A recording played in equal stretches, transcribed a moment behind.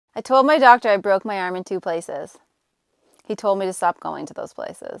I told my doctor I broke my arm in 2 places. He told me to stop going to those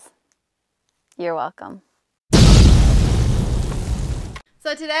places. You're welcome.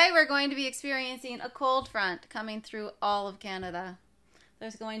 So today we're going to be experiencing a cold front coming through all of Canada.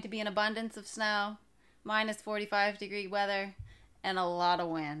 There's going to be an abundance of snow, minus 45-degree weather, and a lot of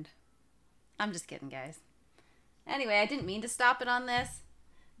wind. I'm just kidding, guys. Anyway, I didn't mean to stop it on this,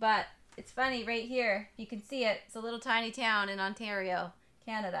 but it's funny right here. You can see it. It's a little tiny town in Ontario,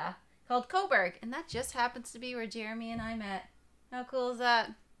 Canada, called Cobourg, and that just happens to be where Jeremy and I met. How cool is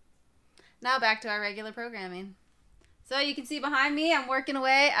that? Now back to our regular programming. So you can see behind me, I'm working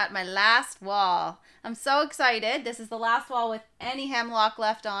away at my last wall. I'm so excited. This is the last wall with any hemlock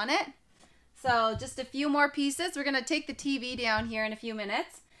left on it. So just a few more pieces. We're going to take the TV down here in a few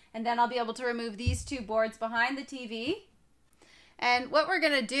minutes, and then I'll be able to remove these 2 boards behind the TV. And what we're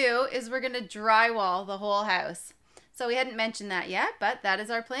going to do is we're going to drywall the whole house. So we hadn't mentioned that yet, but that is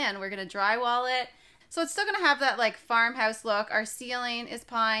our plan. We're going to drywall it. So it's still going to have that like farmhouse look. Our ceiling is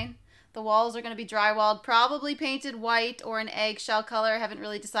pine. The walls are going to be drywalled, probably painted white or an eggshell color. I haven't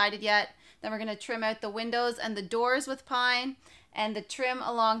really decided yet. Then we're going to trim out the windows and the doors with pine. And the trim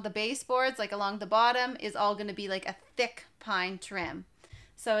along the baseboards, like along the bottom, is all going to be like a thick pine trim.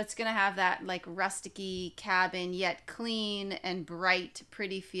 So it's going to have that like rusticy cabin, yet clean and bright,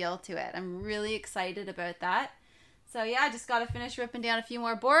 pretty feel to it. I'm really excited about that. So yeah, I just got to finish ripping down a few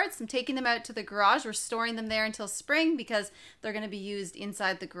more boards. I'm taking them out to the garage. We're storing them there until spring because they're going to be used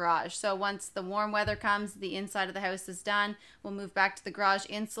inside the garage. So once the warm weather comes, the inside of the house is done, we'll move back to the garage,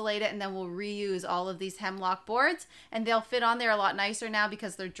 insulate it, and then we'll reuse all of these hemlock boards. And they'll fit on there a lot nicer now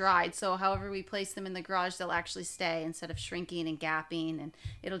because they're dried. So however we place them in the garage, they'll actually stay instead of shrinking and gapping. And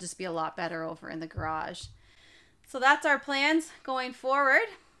it'll just be a lot better over in the garage. So that's our plans going forward.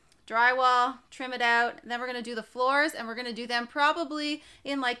 Drywall, trim it out, and then we're going to do the floors, and we're going to do them probably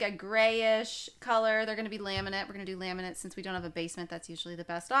in like a grayish color. They're going to be laminate. We're going to do laminate since we don't have a basement. That's usually the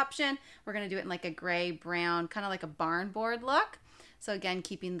best option. We're going to do it in like a gray, brown, kind of like a barn board look. So again,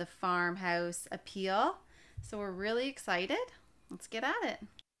 keeping the farmhouse appeal. So we're really excited. Let's get at it.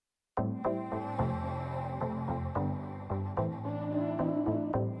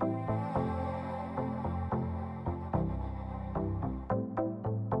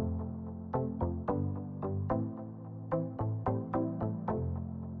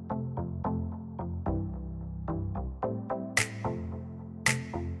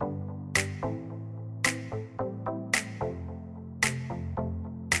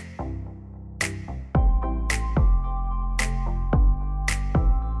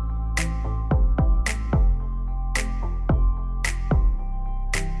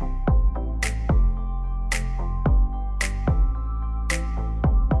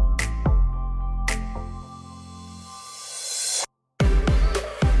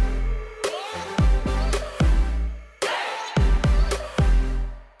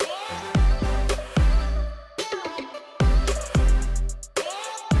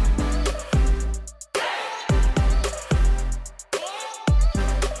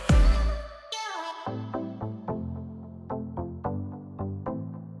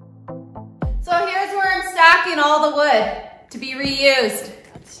 So here's where I'm stacking all the wood to be reused.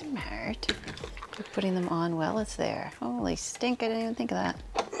 That's smart. We're putting them on while it's there. Holy stink, I didn't even think of that.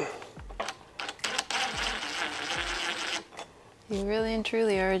 You really and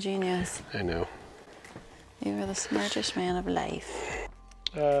truly are a genius. I know. You are the smartest man of life.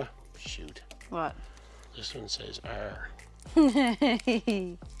 Shoot. What? This one says R.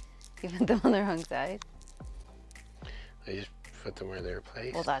 You put them on the wrong side. I just put them where they're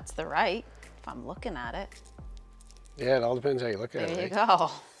placed. Well, that's the right, if I'm looking at it. Yeah, it all depends how you look at it. There you right?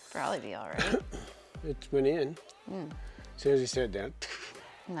 go. Probably be all right. It went in. As soon as you set it down.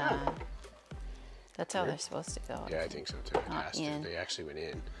 Nah. That's how they're supposed to go. Yeah, I think so too. It Not has to. in. They actually went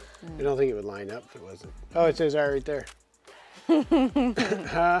in. I don't think it would line up if it wasn't. Oh, it says R right there.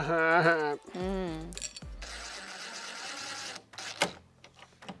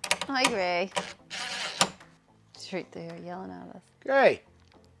 Hi, Gray. He's right there yelling at us. Gray!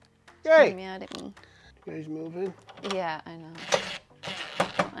 He's Gray! mad at me. You guys moving? Yeah, I know. I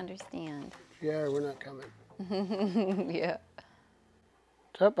don't understand. Yeah, we're not coming. Yeah.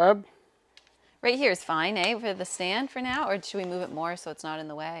 What's up, bub? Right here is fine, eh, for the stand for now? Or should we move it more so it's not in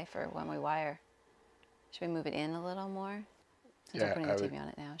the way for when we wire? Should we move it in a little more? Since we're putting the TV on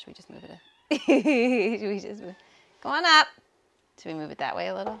it now, should we just move it? Should we just move? Go on up. Should we move it that way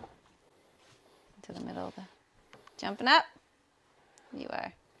a little? To the middle of the... Jumping up. You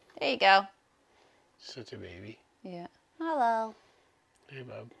are. There you go. Such a baby. Yeah. Hello. Hey,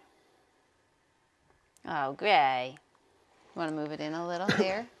 bub. Oh, Gray. You want to move it in a little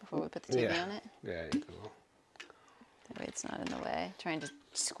here before we put the TV on it? Yeah, cool. That way it's not in the way. Trying to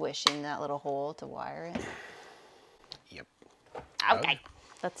squish in that little hole to wire it. Yep. Okay.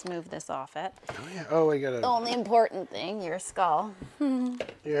 Let's move this off it. Oh, yeah. Oh, I got The only important thing, your skull.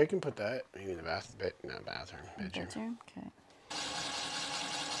 Yeah, I can put that. Maybe in the bathroom. Bedroom. Okay.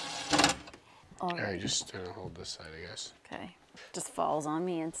 All right, just trying to hold this side, I guess. Okay. Just falls on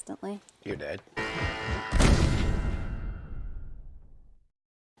me instantly. You're dead.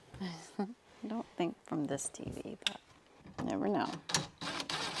 I don't think from this TV, but you never know.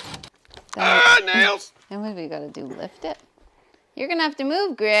 Nails! And what do we got to do? Lift it? You're going to have to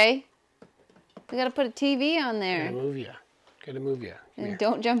move, Gray. We got to put a TV on there. Gotta move ya. And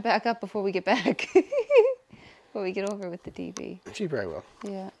don't jump back up before we get back. Before we get over with the TV. She probably will.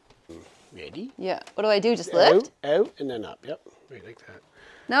 Yeah. Ready? Yeah. What do I do? Just lift? Out, and then up. Yep. Right like that.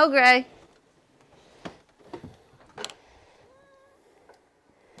 No, Gray.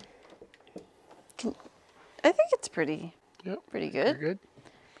 I think it's pretty good. You're good.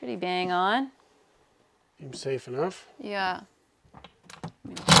 Pretty bang on. Seems safe enough. Yeah.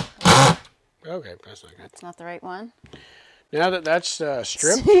 Okay, that's not good. That's not the right one. Now that that's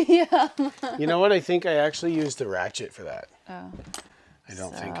stripped, Yeah. you know what? I think I actually used the ratchet for that. Oh. I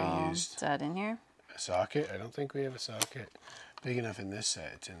don't think I used Is that in here? a socket. I don't think we have a socket big enough in this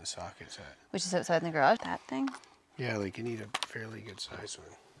set. It's in the socket set. Which is outside in the garage? That thing? Yeah, like you need a fairly good size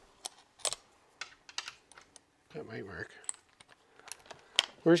one. That might work.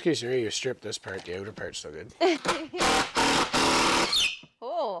 Worst case scenario, you strip this part, the outer part's still good.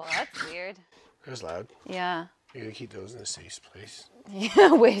 Oh, that's weird. That was loud. Yeah. You gotta keep those in a safe place.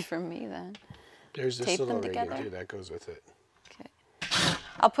 Yeah, away from me then. There's this Tape little them rig in together. too, that goes with it. Okay.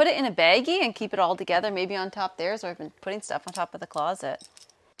 I'll put it in a baggie and keep it all together, maybe on top theirs, or I've been putting stuff on top of the closet.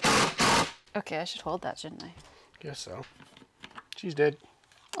 Okay, I should hold that, shouldn't I? Guess so. She's dead.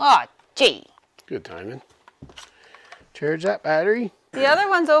 Oh, gee. Good timing. Charge that battery. The other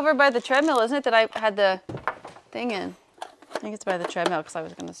one's over by the treadmill, isn't it, that I had the thing in? I think it's by the treadmill because I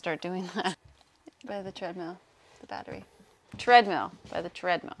was going to start doing that. By the treadmill, the battery. Treadmill, by the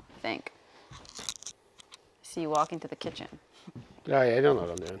treadmill, I think. I see you walking to the kitchen. Oh yeah, I don't know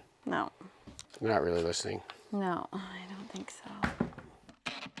what I'm doing. No. I'm not really listening. No, I don't think so.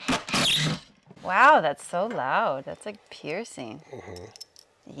 Wow, that's so loud. That's like piercing.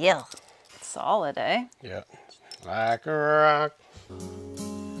 Yeah. Solid, eh? Yeah. Like a rock.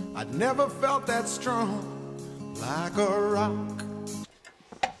 I'd never felt that strong, like a rock.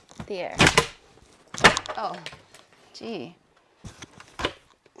 There. Oh, gee.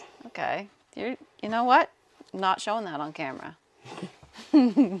 Okay. You know what? I'm not showing that on camera.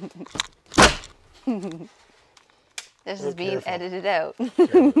 This is being edited out. A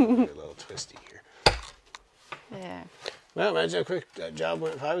little twisty here. There. Well, imagine how quick that job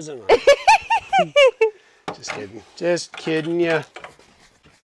went if I was in one. Just kidding. Just kidding ya.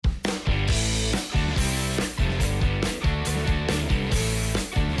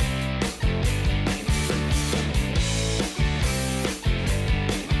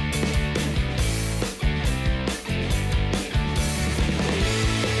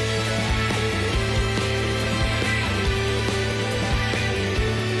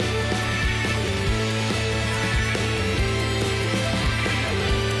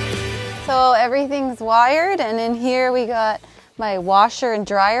 So everything's wired, and in here we got my washer and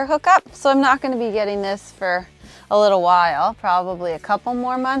dryer hookup. So I'm not going to be getting this for a little while, probably a couple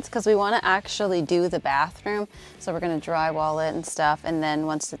more months, because we want to actually do the bathroom. So we're going to drywall it and stuff, and then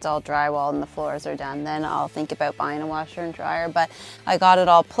once it's all drywalled and the floors are done, then I'll think about buying a washer and dryer. But I got it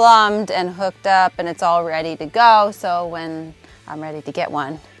all plumbed and hooked up, and it's all ready to go. So when I'm ready to get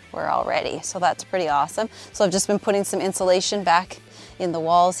one, we're all ready. So that's pretty awesome. So I've just been putting some insulation back in the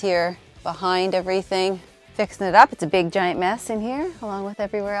walls here behind everything, fixing it up. It's a big giant mess in here along with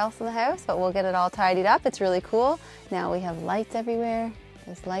everywhere else in the house, but we'll get it all tidied up. It's really cool. Now we have lights everywhere.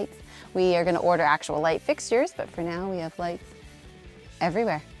 There's lights. We are going to order actual light fixtures, but for now we have lights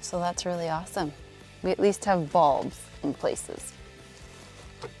everywhere. So that's really awesome. We at least have bulbs in places.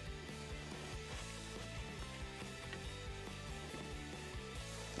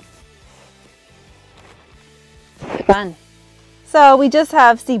 Fun. So we just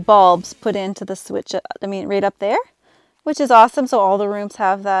have bulbs put into the switch, right up there, which is awesome. So all the rooms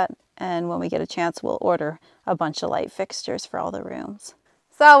have that. And when we get a chance, we'll order a bunch of light fixtures for all the rooms.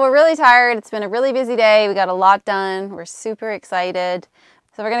 So we're really tired. It's been a really busy day. We got a lot done. We're super excited.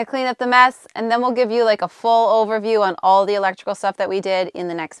 So we're going to clean up the mess, and then we'll give you like a full overview on all the electrical stuff that we did in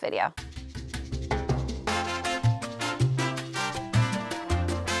the next video.